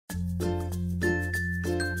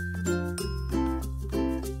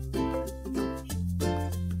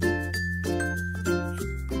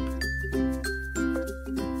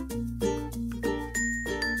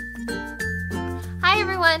Hi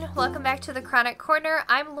everyone, welcome back to the Chronic Corner.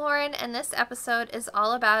 I'm Lauren, and this episode is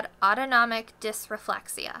all about autonomic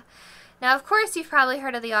dysreflexia. Now, of course, you've probably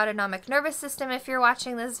heard of the autonomic nervous system if you're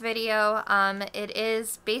watching this video. It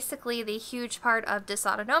is basically the huge part of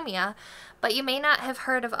dysautonomia, but you may not have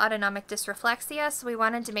heard of autonomic dysreflexia, so we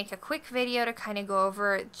wanted to make a quick video to kind of go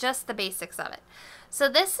over just the basics of it. So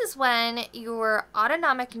this is when your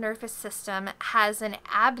autonomic nervous system has an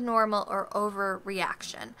abnormal or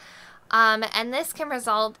overreaction. And this can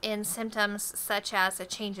result in symptoms such as a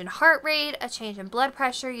change in heart rate, a change in blood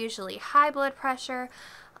pressure, usually high blood pressure,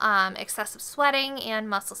 excessive sweating, and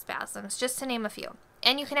muscle spasms, just to name a few.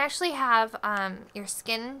 And you can actually have your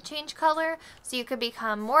skin change color, so you could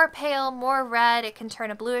become more pale, more red, it can turn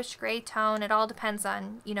a bluish gray tone, it all depends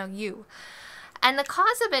on, you. And the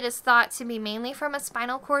cause of it is thought to be mainly from a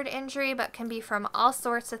spinal cord injury, but can be from all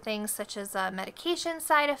sorts of things such as a medication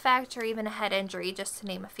side effect or even a head injury, just to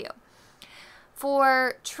name a few.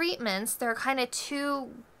 For treatments, there are kind of two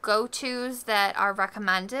go-tos that are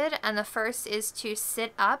recommended, and the first is to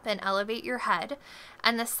sit up and elevate your head,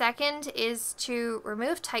 and the second is to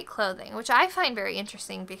remove tight clothing, which I find very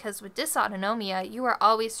interesting because with dysautonomia, you are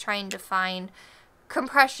always trying to find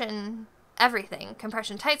compression everything,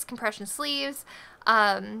 compression tights, compression sleeves,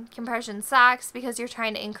 compression socks, because you're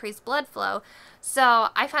trying to increase blood flow. So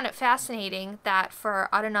I found it fascinating that for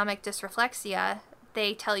autonomic dysreflexia,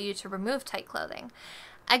 they tell you to remove tight clothing.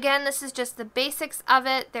 Again, this is just the basics of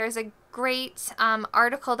it. There's a great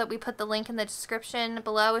article that we put the link in the description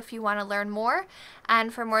below if you want to learn more.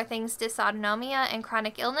 And for more things dysautonomia and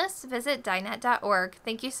chronic illness, visit Dinet.org.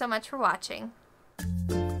 Thank you so much for watching.